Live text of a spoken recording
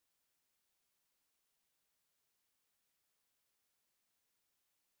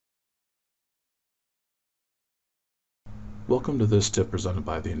Welcome to this tip presented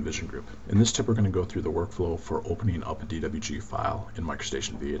by the Envision Group. In this tip we're going to go through the workflow for opening up a DWG file in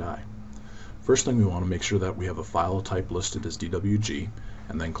MicroStation V8i. First thing, we want to make sure that we have a file type listed as DWG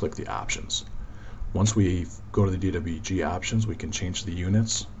and then click the options. Once we go to the DWG options, we can change the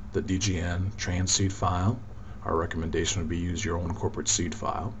units, the DGN trans seed file. Our recommendation would be use your own corporate seed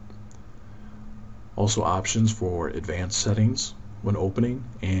file. Also options for advanced settings when opening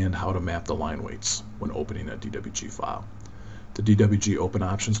and how to map the line weights when opening a DWG file. The DWG open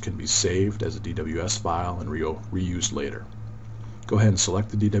options can be saved as a DWS file and reused later. Go ahead and select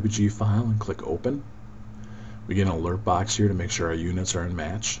the DWG file and click Open. We get an alert box here to make sure our units are in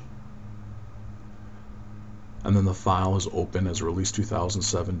match. And then the file is open as a Release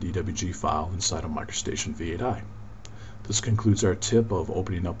 2007 DWG file inside of MicroStation V8i. This concludes our tip of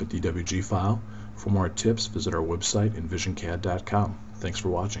opening up a DWG file. For more tips, visit our website envisioncad.com. Thanks for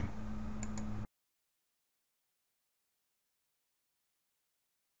watching.